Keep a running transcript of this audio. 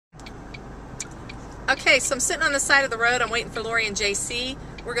Okay, so I'm sitting on the side of the road. I'm waiting for Lori and JC.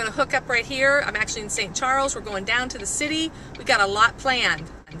 We're going to hook up right here. I'm actually in St. Charles. We're going down to the city. We got a lot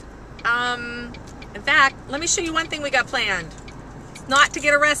planned. In fact, let me show you one thing we got planned. It's not to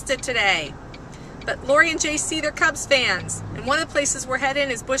get arrested today. But Lori and JC, they're Cubs fans. And one of the places we're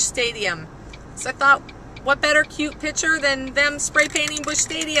heading is Busch Stadium. So I thought, what better cute picture than them spray painting Busch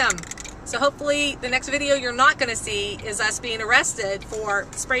Stadium? So hopefully the next video you're not going to see is us being arrested for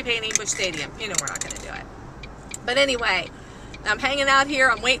spray painting Busch Stadium. You know we're not going to do it. But anyway, I'm hanging out here.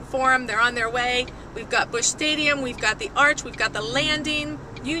 I'm waiting for them. They're on their way. We've got Busch Stadium. We've got the Arch. We've got the landing,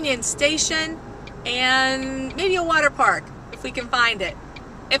 Union Station, and maybe a water park if we can find it.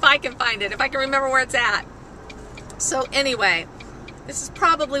 If I can find it. If I can remember where it's at. So anyway, this is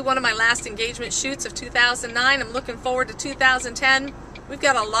probably one of my last engagement shoots of 2009. I'm looking forward to 2010. We've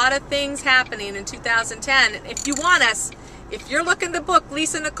got a lot of things happening in 2010. If you want us, if you're looking to book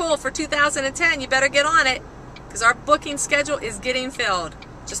Lisa Nikole for 2010, you better get on it because our booking schedule is getting filled.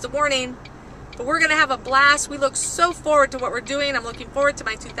 Just a warning. But we're going to have a blast. We look so forward to what we're doing. I'm looking forward to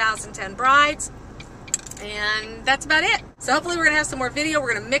my 2010 brides. And that's about it. So hopefully we're going to have some more video.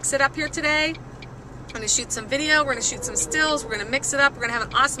 We're going to mix it up here today. I'm going to shoot some video. We're going to shoot some stills. We're going to mix it up. We're going to have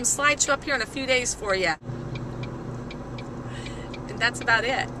an awesome slideshow up here in a few days for you. And that's about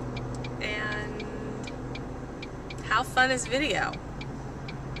it. And how fun is video?